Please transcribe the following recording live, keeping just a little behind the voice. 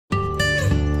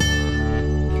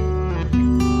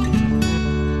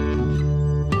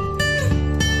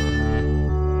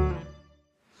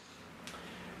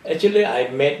Actually, I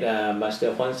met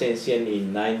Master Huang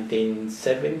in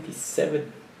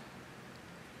 1977,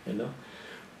 you know.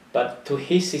 But to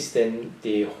his system,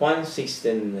 the Huang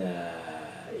system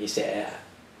is a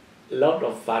lot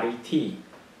of variety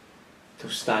to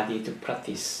study, to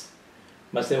practice.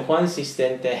 Master Huang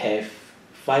system, they have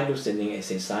 5 loosening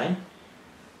exercise,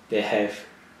 they have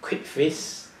quick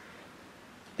fist,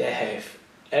 they have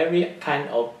every kind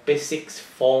of basics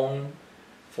form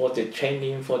for the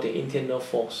training for the internal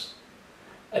force.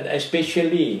 And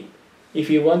especially if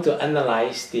you want to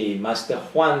analyze the Master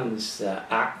Huang's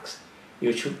acts,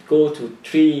 you should go to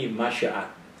 3 martial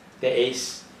arts. There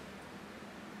is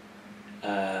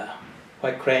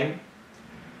Crane,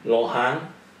 Lohanquan,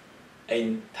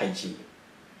 and Tai Chi.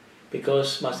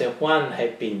 Because Master Huang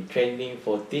had been training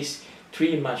for these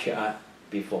 3 martial arts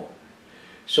before.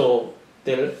 So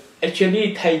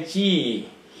actually Tai Chi,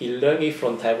 he learned it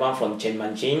from Taiwan, from Chen,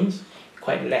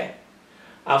 quite late.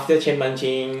 After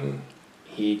Chen,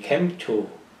 he came to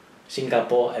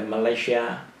Singapore and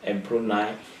Malaysia and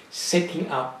Brunei, setting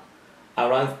up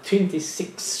around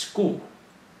 26 schools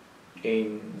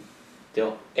in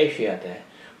the Asia there.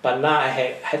 But now I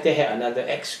had to have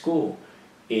another school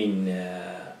in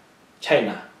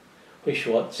China, which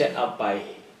was set up by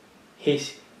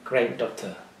his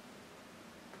granddaughter.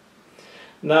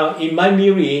 Now in my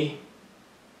Miri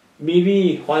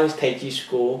Huang's Tai Chi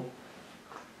school,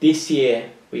 this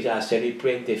year we are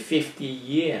celebrating the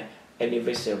 50-year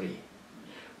anniversary.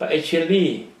 But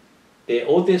actually, the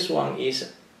oldest one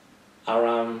is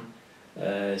around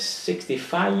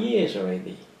 65 years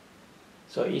already.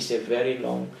 So it's a very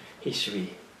long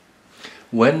history.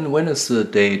 When is the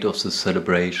date of the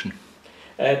celebration?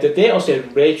 The day of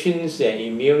celebrations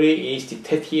in Miri is the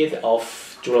 30th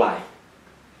of July.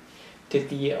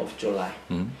 30th of July.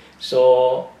 Mm.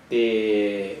 So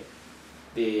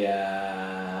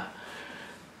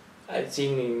I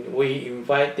think we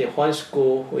invite the Huang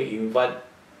school, we invite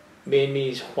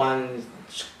many Huang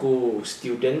school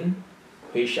students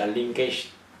which are linked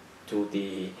to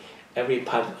every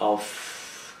part of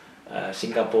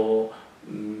Singapore,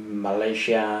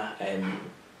 Malaysia and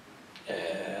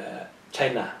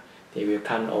China. They will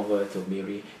come over to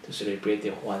Miri to celebrate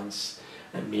the Huang's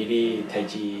Miri Tai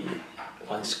Chi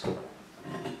Huang school.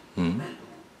 Mm.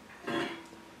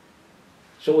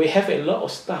 So we have a lot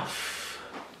of stuff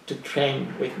to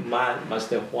train with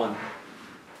Master Huang.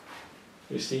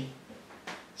 You see?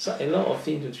 So a lot of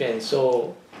things to train.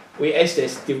 So we as the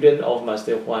student of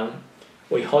Master Huang,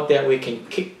 we hope that we can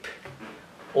keep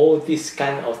all this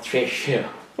kind of treasure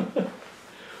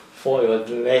for your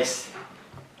next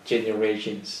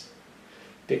generations.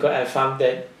 Because I found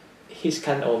that his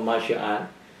kind of martial art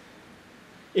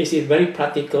is very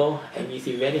practical and is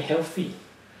very healthy.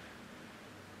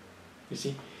 You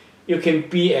see, you can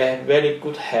be a very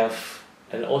good health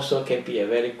and also can be a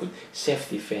very good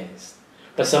self-defense.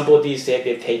 But somebody said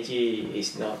that Tai Chi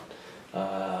is not,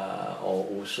 or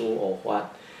Wushu or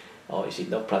what, or is it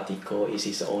not practical? Is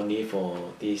it only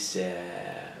for this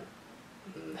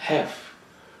health?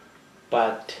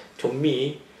 But to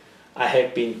me, I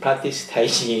have been practicing Tai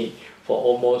Chi for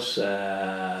almost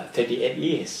 38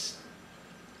 years.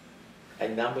 I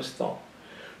never stopped.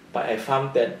 But I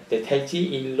found that the Tai Chi,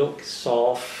 it looks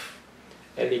soft,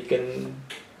 elegant,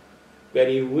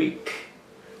 very weak,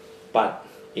 but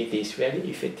it is very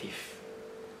effective.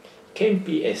 Can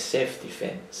be a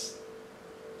self-defense.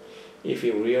 If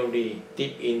you really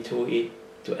deep into it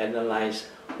to analyze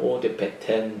all the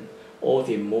pattern, all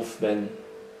the movement,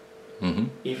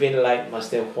 even like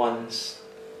Master Huang's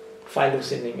 5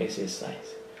 loosening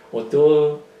exercise.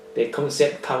 Although the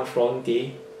concept comes from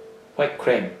the white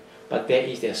crane, but there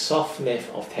is the softness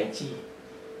of Tai Chi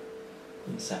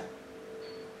inside.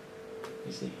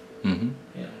 You see?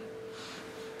 Yeah.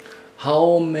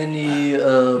 How many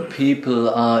people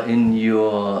are in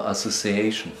your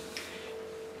association?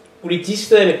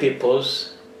 Registered people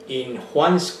in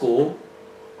Huang school,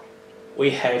 we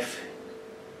have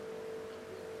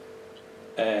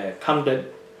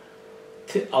counted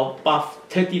above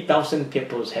 30,000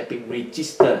 people have been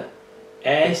registered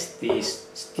as the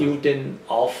student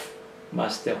of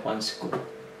Master Huang school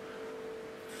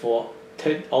for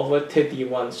over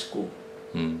 31 schools.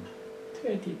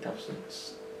 30,000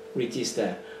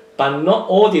 registered, but not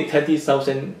all the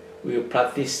 30,000 will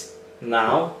practice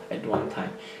now at one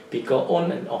time, because on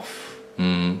and off.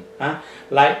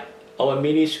 Like our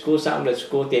mini school, some of the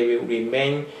school, they will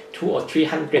remain 200 or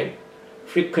 300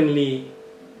 frequently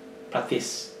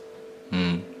practice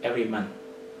every month.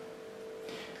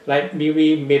 Like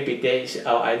maybe there is,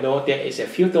 I know there is a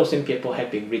few thousand people have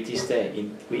been registered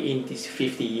within these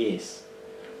 50 years,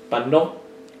 but not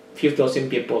few dozen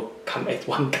people come at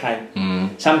one time.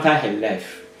 Mm. Sometimes I left.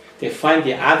 They find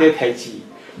the other Tai Chi,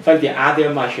 find the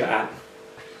other martial art.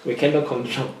 We cannot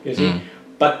control, you see.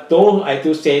 But those, I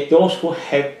do say, those who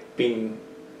have been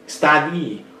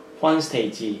study Huang's Tai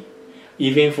Chi,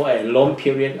 even for a long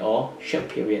period or short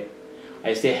period,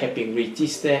 I say have been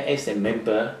registered as a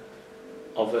member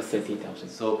over 30,000.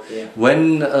 So yeah.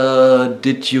 when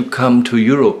did you come to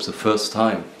Europe the first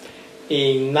time?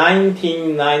 In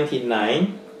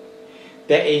 1999,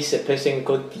 there is a person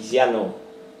called Tiziano.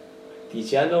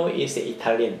 Tiziano is an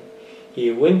Italian.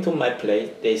 He went to my place.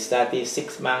 They studied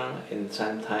 6 months and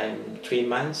sometimes 3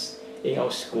 months in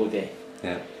our school there.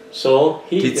 Yeah. So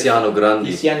he Tiziano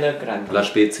Grandi. Tiziano Grandi. La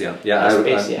Spezia. Yeah, La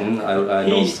Spezia. I know.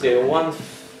 He's the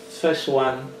first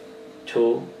one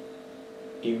to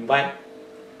invite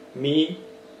me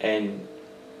and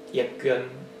Yakuan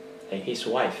and his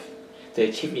wife,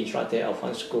 the chief instructor of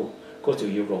one school, go to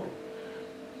Europe.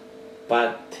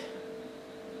 But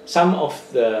some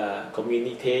of the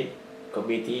committee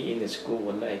in the school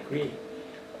will not agree.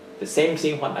 The same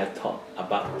thing what I thought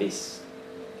about this.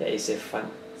 There is a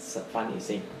funny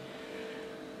thing.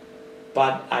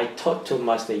 But I talked to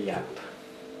Master Yap.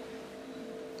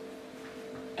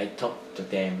 I talked to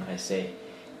them. I say,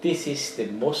 this is the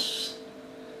most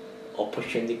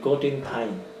opportunity, golden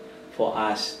time for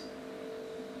us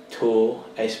to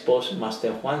expose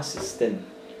Master Huang's system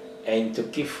and to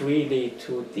give freely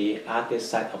to the other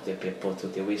side of the people, to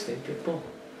the Western people.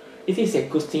 It is a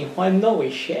good thing. Why not we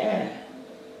share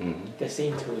the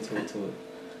same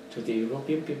to the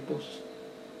European peoples?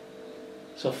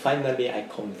 So finally, I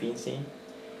convinced him.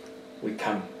 We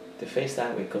come. The first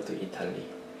time we go to Italy,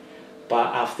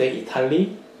 but after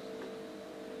Italy,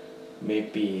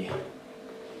 maybe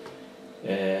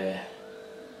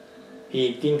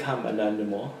he didn't come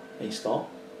anymore and stop.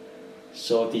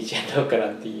 So the general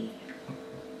guarantee,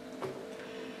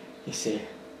 he said,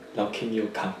 "Now can you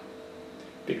come?"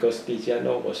 Because the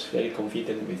general was very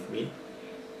confident with me.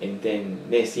 And then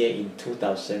next year in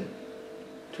 2000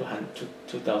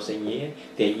 year,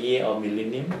 the year of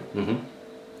millennium,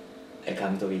 I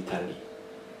come to Italy.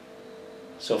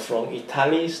 So from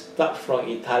Italy, start from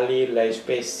Italy, La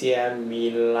Spezia,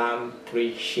 Milan,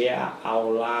 Brescia,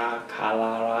 Aula,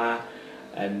 Carrara,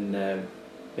 and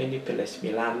many places,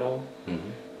 Milano.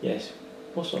 Yes,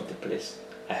 most of the place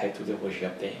I had to do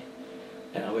workshop there.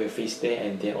 And I will visit there,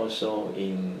 and then also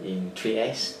in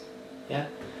 3S. Yeah.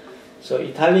 So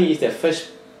Italy is the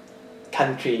first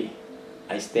country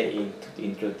I stayed in to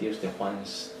introduce the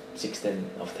Huang's system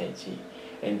of Tai Chi.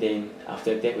 And then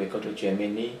after that we go to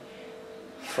Germany,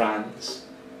 France,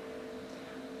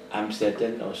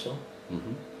 Amsterdam also.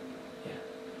 Yeah.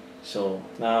 So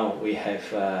now we have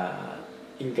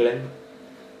England,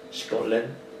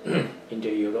 Scotland, into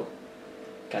Europe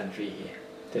country here.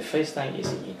 The first time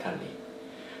is in Italy.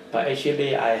 But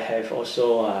actually I have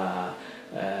also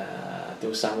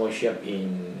do some workshop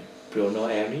in Bruno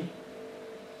area.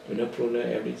 You know Bruno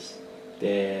areas?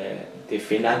 The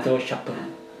Fernando Chapel.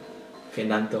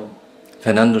 Fernando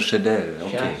Chedel,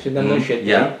 okay. Yeah, Fernando Chedel.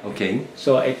 Yeah, okay.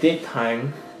 So at that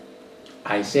time,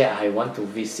 I said I want to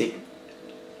visit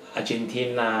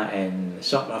Argentina and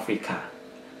South Africa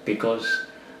because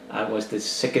I was the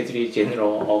Secretary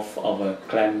General of our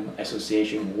clan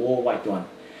association, worldwide one.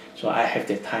 So I have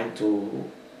the time to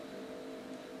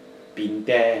be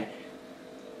there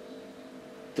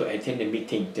to attend the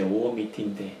meeting, the world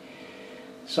meeting there.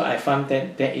 So I found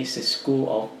that there is a school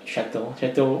of Shuttle,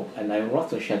 and I wrote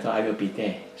to Shuttle, I will be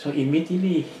there. So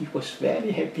immediately he was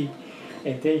very happy,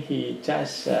 and then he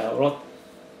just wrote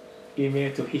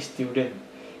email to his student.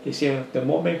 He said, the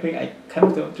moment when I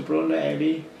come to Bruno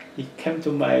area, he came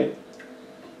to my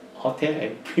hotel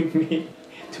and bring me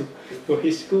to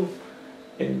his school.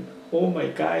 And oh my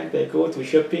God, they go to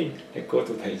shopping, they go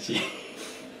to Tai Chi.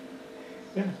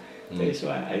 Yeah, that is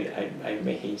why I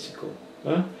made his school.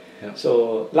 Huh? Yeah.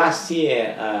 So last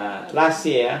year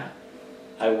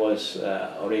I was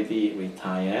already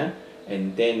retired,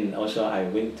 and then also I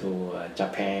went to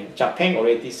Japan. Japan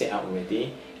already set up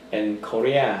already, and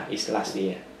Korea is last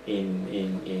year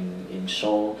in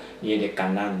Seoul near the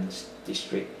Gangnam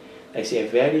district. I see I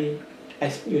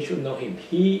think you should know him.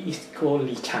 He is called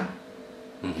Li Chang.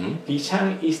 Li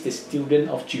Chang is the student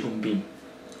of Ji Hunbin.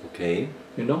 Okay.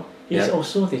 You know, he's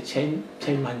also the Chen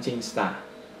Manjing star.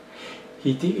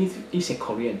 He did it, he's a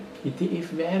Korean. He did it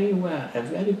very well, a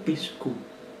very big school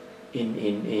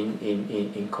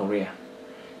in Korea.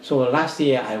 So last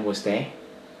year I was there,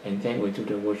 and then we do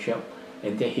the workshop,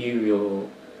 and then he will,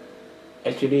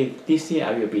 actually this year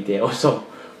I will be there also,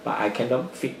 but I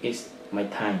cannot fit my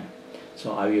time.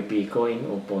 So I will be going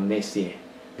over next year.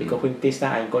 Because when this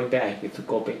time I'm going back, I have to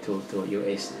go back to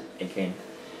US again.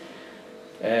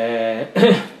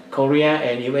 Korea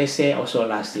and USA also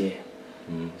last year.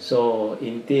 So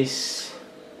in this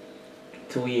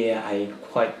 2 years, I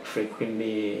quite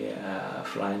frequently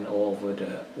flying all over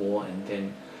the world, and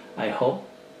then I hope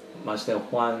Master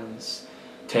Huang's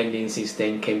training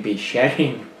system can be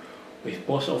sharing with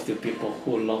most of the people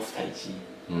who love Tai Chi.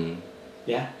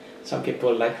 Yeah, some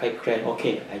people like High Crane.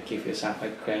 Okay, I give you some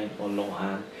High Crane or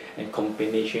Lohan and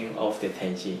combination of the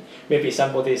Tai Chi. Maybe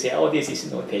somebody say, "Oh, this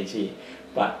is no Tai Chi,"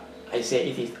 but I say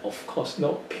it is of course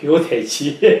not pure Tai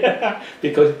Chi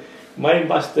because my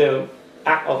master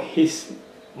art of his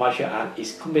martial art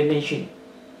is combination.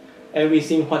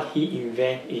 Everything what he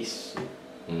invent is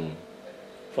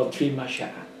from 3 martial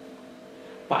art.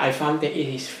 But I found that it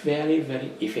is very,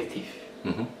 very effective.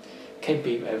 Can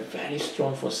be very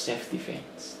strong for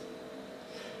self-defense.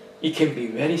 It can be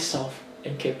very soft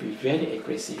and can be very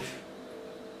aggressive.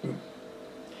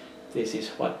 This is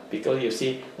what, because you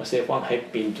see, Master Huang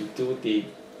had been to do the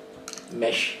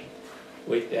match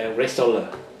with a wrestler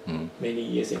many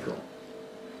years ago.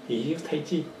 He used Tai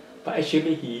Chi, but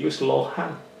actually he used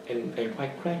Lohan and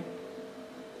White Crane.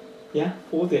 Yeah,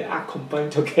 all the art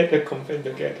combined together.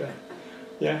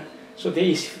 Yeah, so there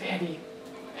is very,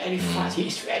 very fast. He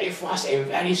is very fast and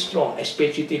very strong,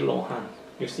 especially Lohan.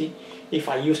 You see, if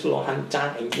I use Lohan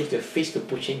Zhang and use the fist to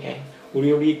pushing hand,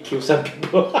 really kill some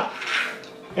people.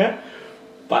 Yeah,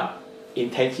 but in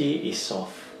Tai Chi is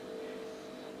soft.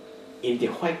 In the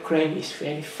White Crane is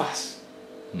very fast,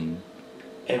 and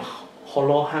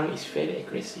Lohan is very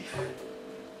aggressive.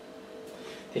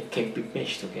 They can be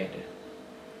meshed together.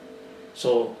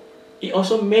 So it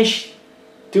also meshed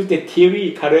to the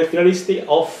theory characteristic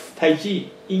of Tai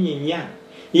Chi, yin and yang.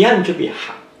 Yang should be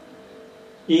hard,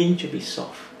 yin should be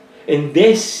soft. And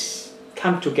this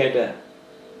come together,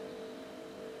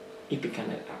 it becomes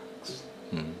an art.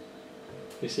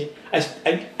 You see,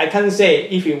 I can't say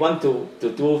if you want to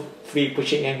do free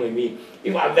pushing hand with me,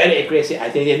 you are very aggressive.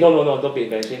 I say no, don't be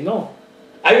aggressive. No,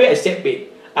 I will accept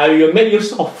it. I will make you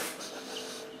soft.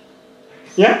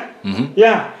 Yeah,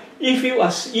 yeah. If you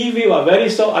are very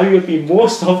soft, I will be more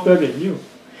softer than you.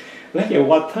 Like a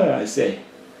water, I say.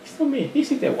 It's not me.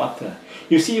 This is the water.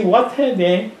 You see water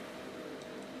there.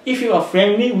 If you are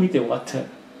friendly with the water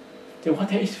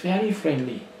is very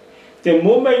friendly. The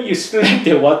moment you slap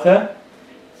the water,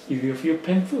 you will feel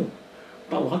painful.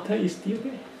 But water is still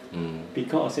there.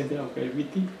 Because of center of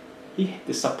gravity, it has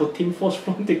the supporting force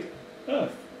from the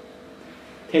earth.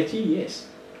 Tai Chi, yes.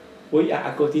 We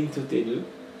are according to the,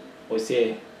 we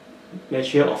say,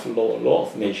 nature of law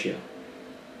of nature.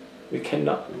 We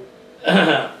cannot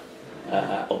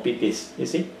obey this. You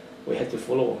see, we have to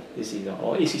follow. This is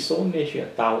all. This is so natural.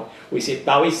 Tao. We say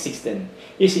Taoist system.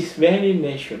 This is very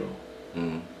natural.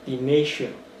 The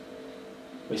nature.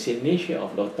 We say nature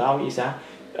of law. Tao is a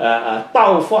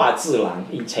道法自然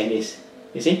in Chinese.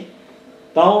 You see,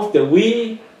 Tao, the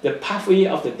way, the pathway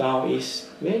of the Tao is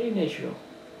very natural.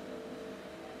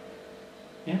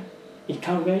 Yeah. It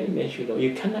comes very natural.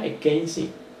 You cannot against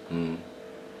it.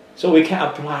 So we can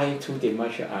apply to the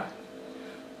martial art.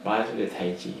 By the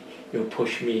Tai Chi, you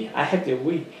push me. I have the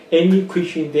way. Any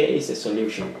question, there is a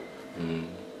solution.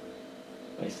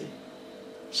 I see.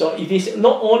 So it is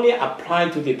not only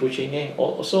applied to the pushing hand,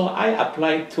 also I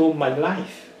apply to my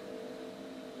life,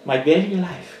 my daily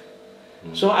life.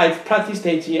 So I practice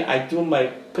Tai Chi. I do my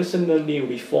personally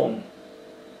reform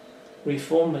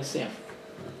myself.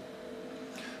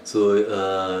 So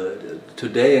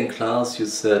today in class you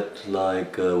said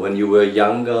like when you were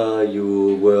younger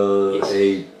you were Yes.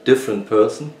 a different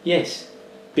person? Yes,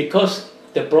 because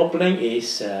the problem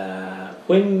is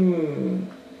when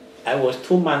I was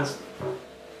 2 months,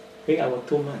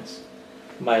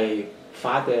 my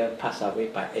father passed away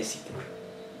by accident.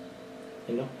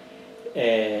 You know,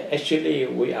 actually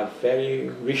we are very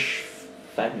rich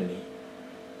family,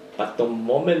 but the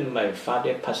moment my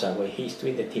father passed away, he's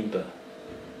doing the timber.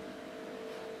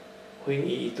 When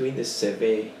he is doing the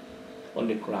survey on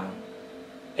the ground,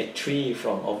 a tree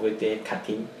from over there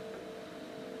cutting,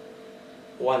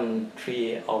 one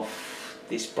tree of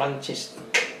these branches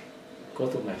go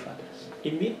to my father's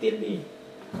immediately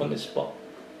on the spot.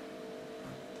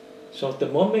 So the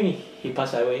moment he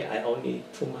passed away, I only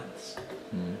 2 months.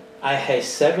 I had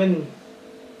 7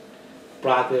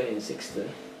 brothers and sisters,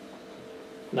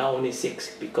 now only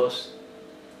 6, because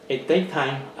at that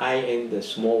time I am the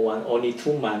small one, only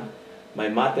 2 months. My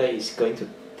mother is going to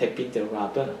tap in the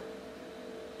rubber.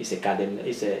 It's a garden.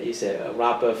 It's a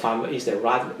rubber farmer. It's a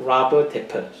rubber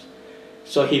tapper.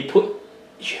 So he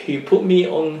put me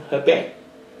on her back,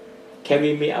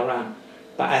 carry me around.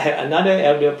 But I have another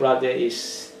elder brother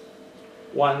is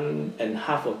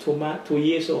 1.5 or 2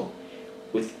 years old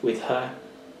with her.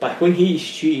 But when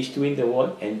she is doing the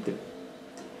work and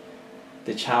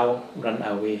the child run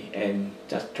away and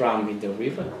just drown in the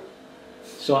river.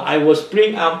 So I was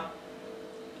bring up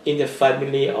in the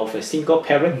family of a single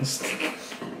parents.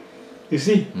 You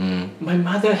see, my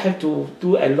mother had to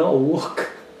do a lot of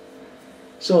work.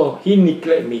 So he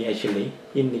neglected me actually.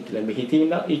 He neglected me. He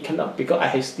cannot because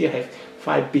I still have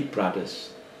 5 big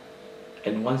brothers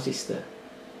and 1 sister,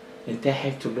 and they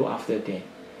have to look after them.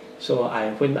 So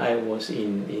when I was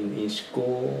in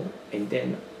school, and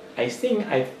then I think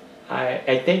I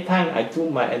at that time I do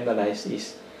my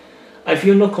analysis. I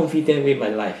feel not confident with my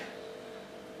life.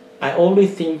 I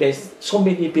always think there's so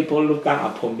many people look down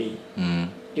upon me.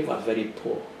 You are very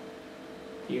poor.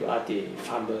 You are the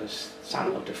farmers,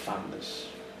 son of the farmers.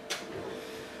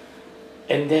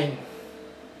 And then,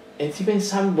 and even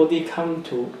somebody come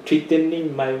to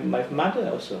threatening my mother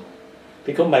also.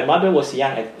 Because my mother was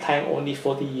young at the time, only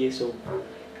 40 years old.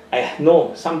 I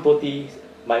know somebody,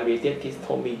 my relatives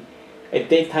told me, at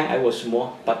that time I was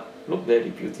small, but look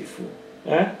very beautiful.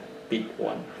 Big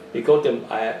one. Because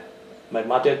my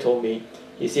mother told me,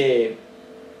 he said,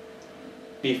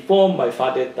 before my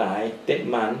father died, that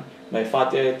month, my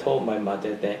father told my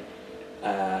mother that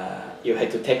you had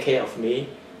to take care of me,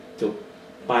 to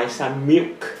buy some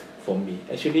milk for me.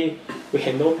 Actually, we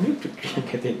had no milk to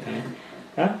drink at that time.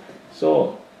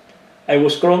 So I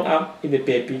was growing up in the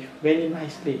baby very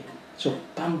nicely. So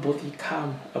somebody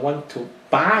come, I want to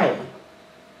buy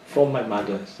from my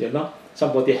mother. You know,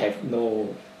 somebody have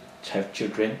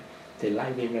children, they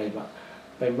like me very much.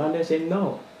 My mother said,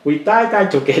 no, we die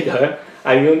together.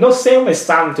 I will not sell my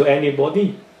son to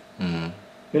anybody. You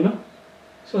know?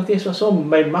 So this was so,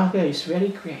 my mother is very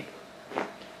great.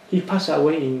 He passed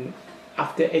away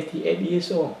after 88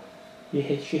 years old.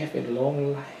 She had a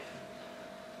long life.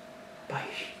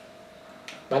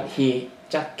 But he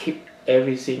just keep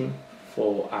everything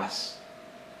for us.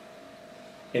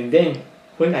 And then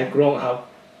when I grown up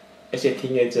as a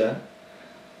teenager,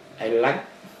 I like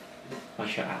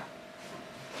martial art.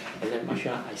 I like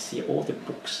martial art. I see all the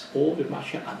books, all the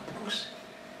martial art books.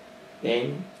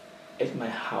 Then at my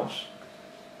house,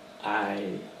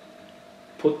 I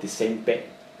put the same bed,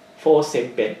 4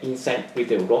 same bed inside with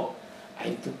the rope. I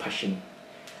do punching.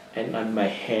 And on my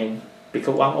hand,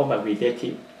 because one of my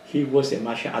relatives, he was a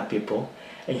martial art people,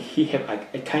 and he have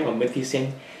a kind of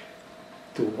medicine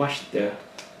to wash the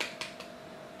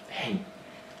hand,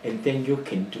 and then you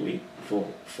can do it for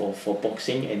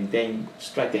boxing, and then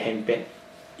strike the hand back.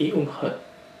 It won't hurt,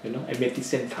 you know, a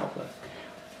medicine cover.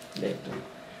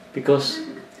 Because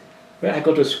when I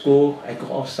go to school, I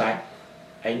go outside,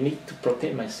 I need to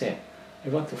protect myself. I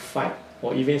want to fight,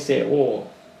 or even say, oh,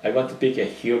 I want to be a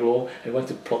hero, I want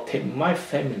to protect my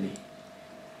family,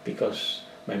 because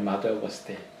my mother was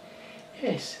there.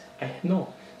 Yes, I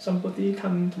know. Somebody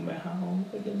come to my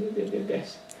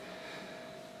house.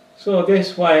 So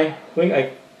that's why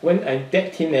when I'm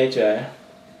that teenager,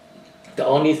 the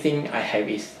only thing I have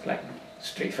is like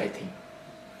street fighting.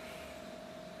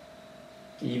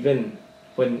 Even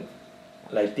when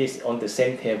like this on the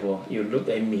same table, you look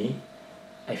at me,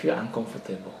 I feel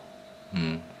uncomfortable.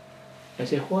 I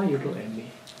say, why you look at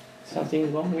me?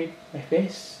 Something wrong with my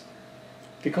face?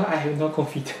 Because I have no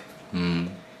confidence.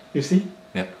 You see?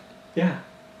 Yep. Yeah.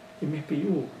 It may be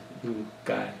you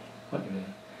guy. Whatever.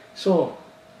 So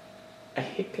I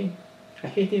hate him. I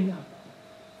hate him now.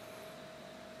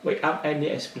 Without any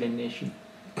explanation.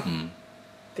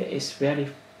 That is very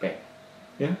bad.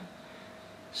 Yeah.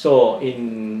 So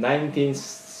in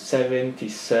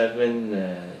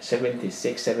 1977,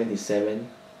 76, 77.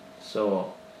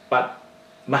 So, but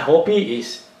my hobby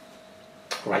is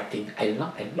writing. I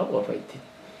love writing.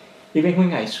 Even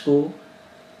when I school,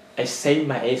 I send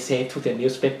my essay to the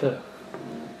newspaper,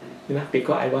 you know,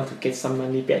 because I want to get some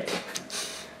money back.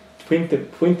 when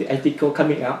the article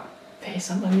coming out, there is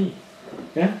some money,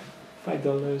 yeah, $5,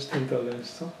 $10,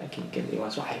 so I can get it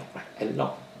one. So I write a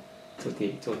lot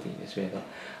today as well.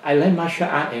 I like martial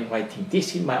art and writing.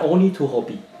 This is my only 2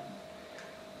 hobby.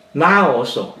 Now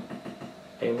also,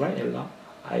 I write a lot.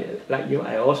 Like you,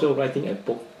 I also writing a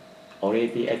book,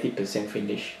 already 80%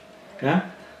 finished. Yeah?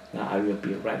 Now I will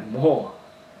be write more.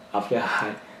 After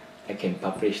I can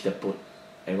publish the book,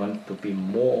 I want to be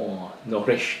more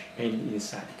nourished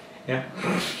inside. Yeah.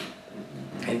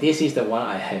 And this is the one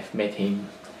I have met him.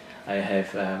 I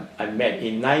met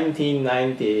in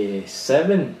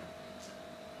 1997.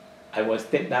 I was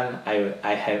that done.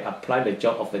 I have applied the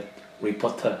job of a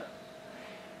reporter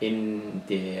in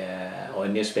the or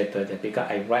newspaper, because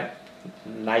I write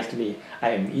nicely.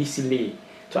 I am easily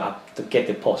to get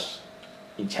the post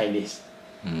in Chinese.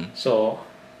 So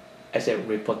as a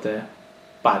reporter,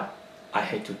 but I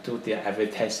had to do the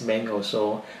advertisement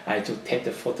also. I had to take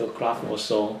the photograph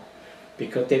also,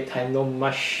 because that time not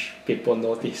much people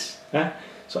notice.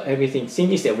 So everything,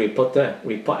 since it's a reporter,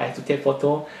 I had to take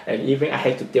photo, and even I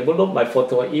had to develop my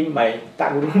photo in my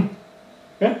dark room.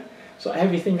 So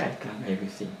everything I done,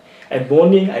 everything. And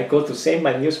morning I go to send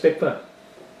my newspaper.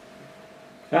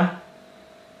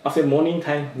 After morning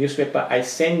time, newspaper, I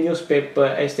send newspaper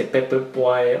as the paper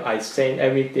boy. I send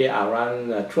every day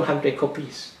around 200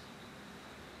 copies.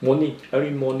 Morning,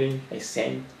 early morning, I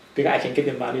send, because I can get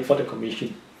the money for the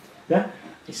commission. I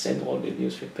send all the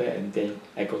newspaper, and then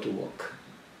I go to work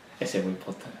as a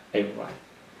reporter. I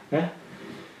write.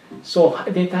 So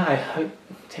at that time I heard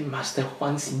the Master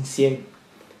Huang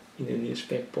in the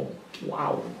newspaper.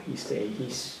 Wow, he said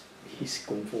his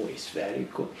kung fu is very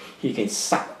good. He can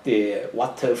suck the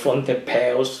water from the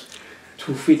pails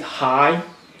 2 feet high,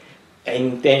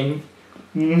 and then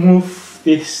move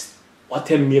this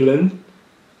watermelon,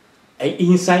 and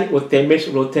inside was damaged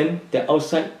rotten, the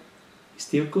outside is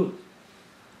still good.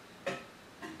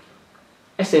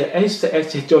 As a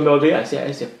journalist, I said,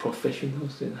 as a professional, I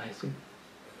said,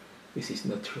 this is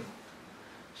not true.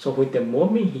 So with the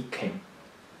moment he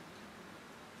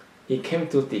came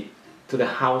to the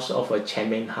house of a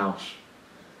chairman house,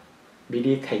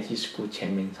 really Tai Chi school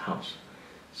chairman's house.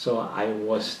 So I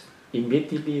was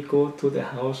immediately go to the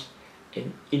house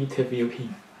and interview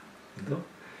him.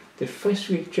 The first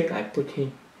question I put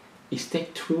him, is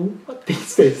that true? What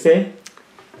things they say?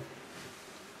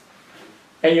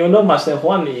 And Master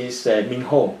Huang is Ming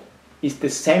Ho. It's the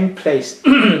same place.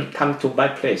 Come to my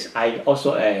place. I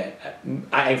also I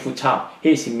am Fu Chao.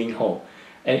 He is in Ming Ho.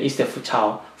 And it's the Fu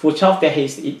Chao. Fu Chao, there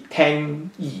is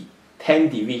 10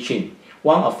 division.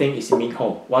 One of them is Ming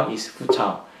Ho, one is Fu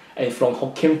Chao. And from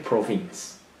Hokkien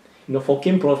province.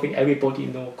 Hokkien province, everybody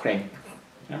know Crane.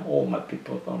 All my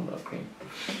people from the Crane.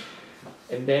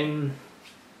 And then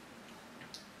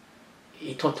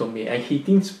he talked to me, and he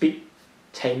didn't speak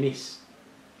Chinese,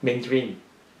 Mandarin.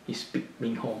 He speak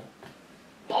Ming Ho.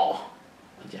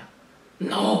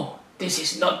 No, this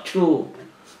is not true.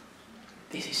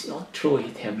 This is not true.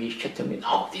 He tell me, shut to me,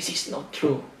 no, this is not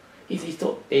true.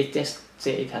 They just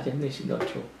say Italian, this is not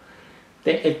true.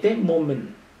 Then at that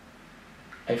moment,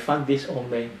 I found this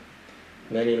old man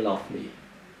very lovely.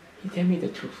 He tell me the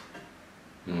truth.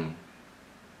 Yep.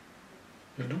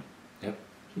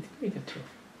 He tell me the truth.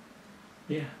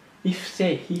 Yeah. If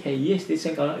say he had yes, this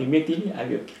and immediately I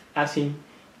will ask him,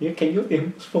 can you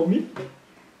demo for me?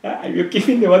 I will give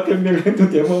him the watermelon to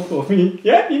demo for me.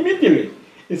 Yeah, immediately.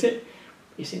 He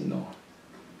said no.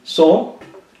 So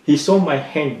he saw my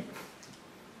hand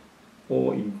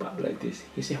all in blood like this.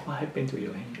 He said, what happened to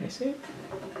your hand? I said,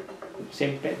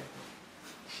 same bad.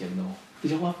 He said, no. He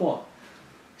said, what for?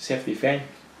 Self-defense,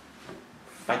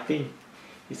 fighting.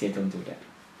 He said, don't do that.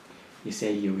 He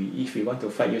said, if you want to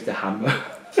fight, use the hammer.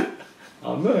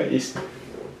 Hammer is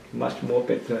much more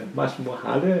better, much more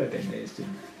harder than this.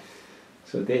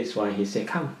 So that is why he said,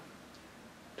 come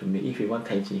to me. If you want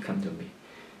Tai Chi, come to me.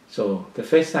 So the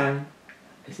first time,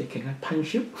 I said, can I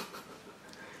punch you?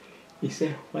 He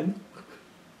said, what?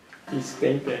 He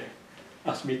stayed there,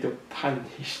 asked me to punch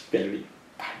his belly.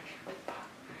 Punch.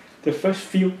 The first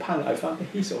few punch, I found that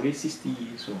he's already 60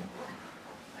 years old.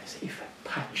 I said, if I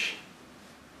punch,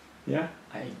 I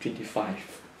am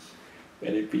 25,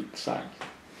 very big size.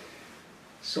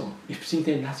 So it seems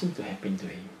there's nothing to happen to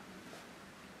him.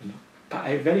 But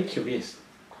I'm very curious.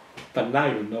 But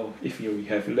now if you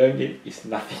have learned it, it's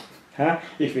nothing.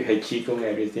 If you have Qigong,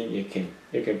 everything, you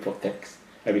can protect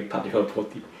every part of your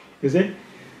body. You see?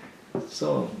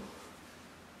 So,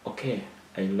 okay,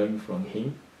 I learned from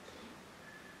him.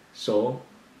 So,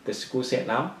 the school set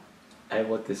up. I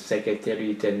was the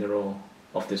Secretary General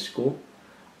of the school.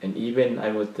 And even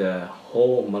I was the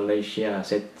whole Malaysia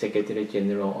Secretary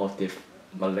General of the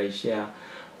Malaysia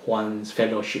Huang's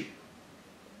Fellowship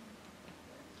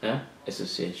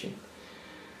Association.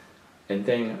 And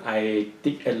then I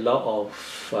did a lot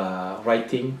of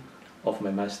writing of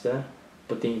my master,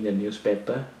 putting in the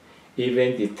newspaper,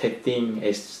 even dictating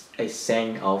a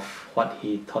saying of what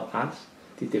he taught us.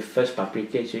 The first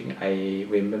publication I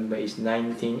remember is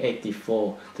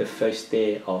 1984, the first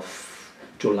day of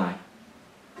July.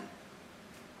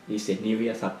 It's a New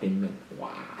Year supplement.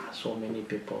 Wow, so many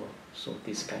people saw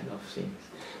this kind of things.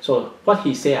 So what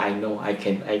he said, I know, I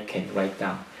can write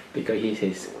down, because he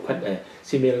has quite a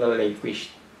similar language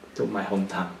to my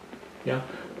hometown.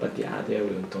 But the other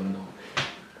we don't know.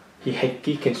 He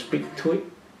can speak two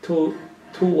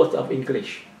words of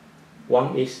English.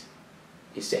 One is,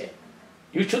 he said,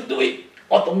 You should do it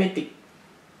automatic.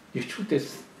 You should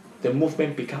the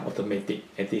movement become automatic.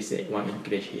 And this is one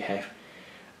English he have.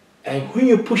 And when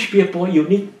you push people, you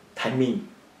need timing.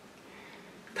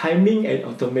 Timing and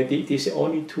automatic, this is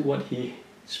only two what he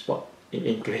spoke in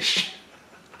English.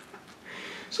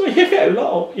 So he have a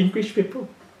lot of English people,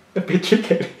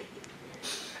 basically.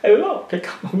 A lot. They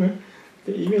come over.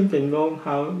 They even they learn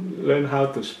how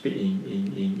to speak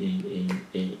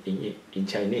in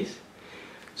Chinese.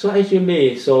 So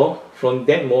actually, so from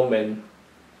that moment,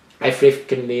 I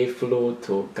frequently flew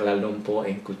to Kuala Lumpur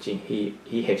and Kuching. He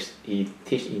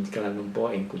teach in Kuala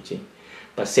Lumpur and Kuching,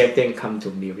 but seldom come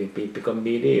to Miri because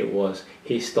Miri was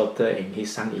his daughter and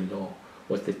his son-in-law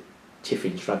was the chief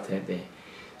instructor there.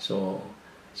 So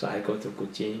I go to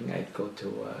Kuching, I go to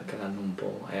Kuala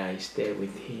Lumpur, and I stay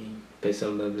with him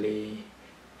personally.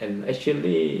 And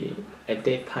actually, at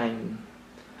that time,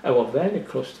 I was very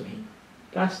close to him.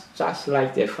 That's just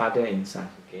like their father and son.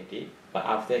 Okay, but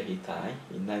after he died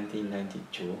in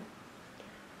 1992,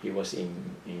 he was in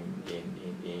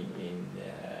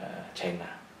China.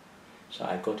 So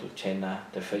I go to China.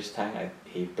 The first time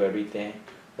he buried there,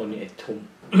 only a tomb,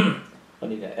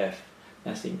 only the earth,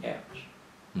 nothing else.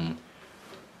 Mm.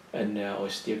 And our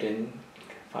student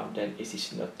found that it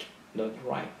is not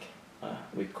right.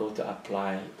 We go to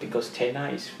apply because China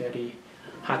is very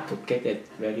hard to get a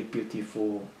very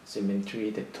beautiful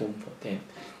cemetery, the tomb for them.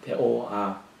 They all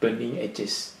are burning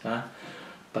edges.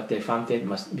 But they found that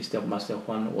Master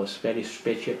Huang was very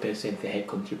special person. They had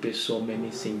contributed so many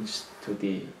things to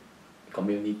the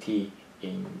community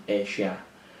in Asia.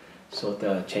 So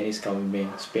the Chinese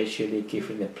government specially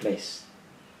given a place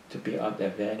to build up a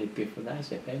very beautiful, a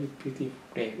very beautiful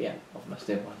graveyard of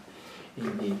Master Huang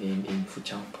in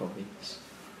Fujian province.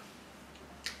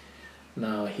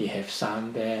 Now he has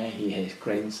son there, he has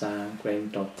grandson,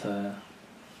 granddaughter,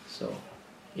 so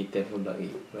he developed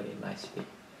it very nicely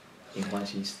in one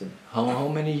instant. How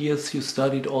many years you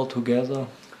studied all together?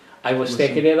 I was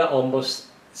together almost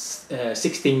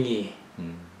 16 years.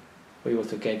 Mm. We were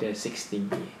together 16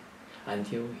 years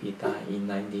until he died in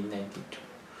 1992.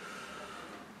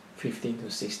 15 to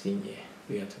 16 years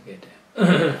we are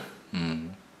together. Mm.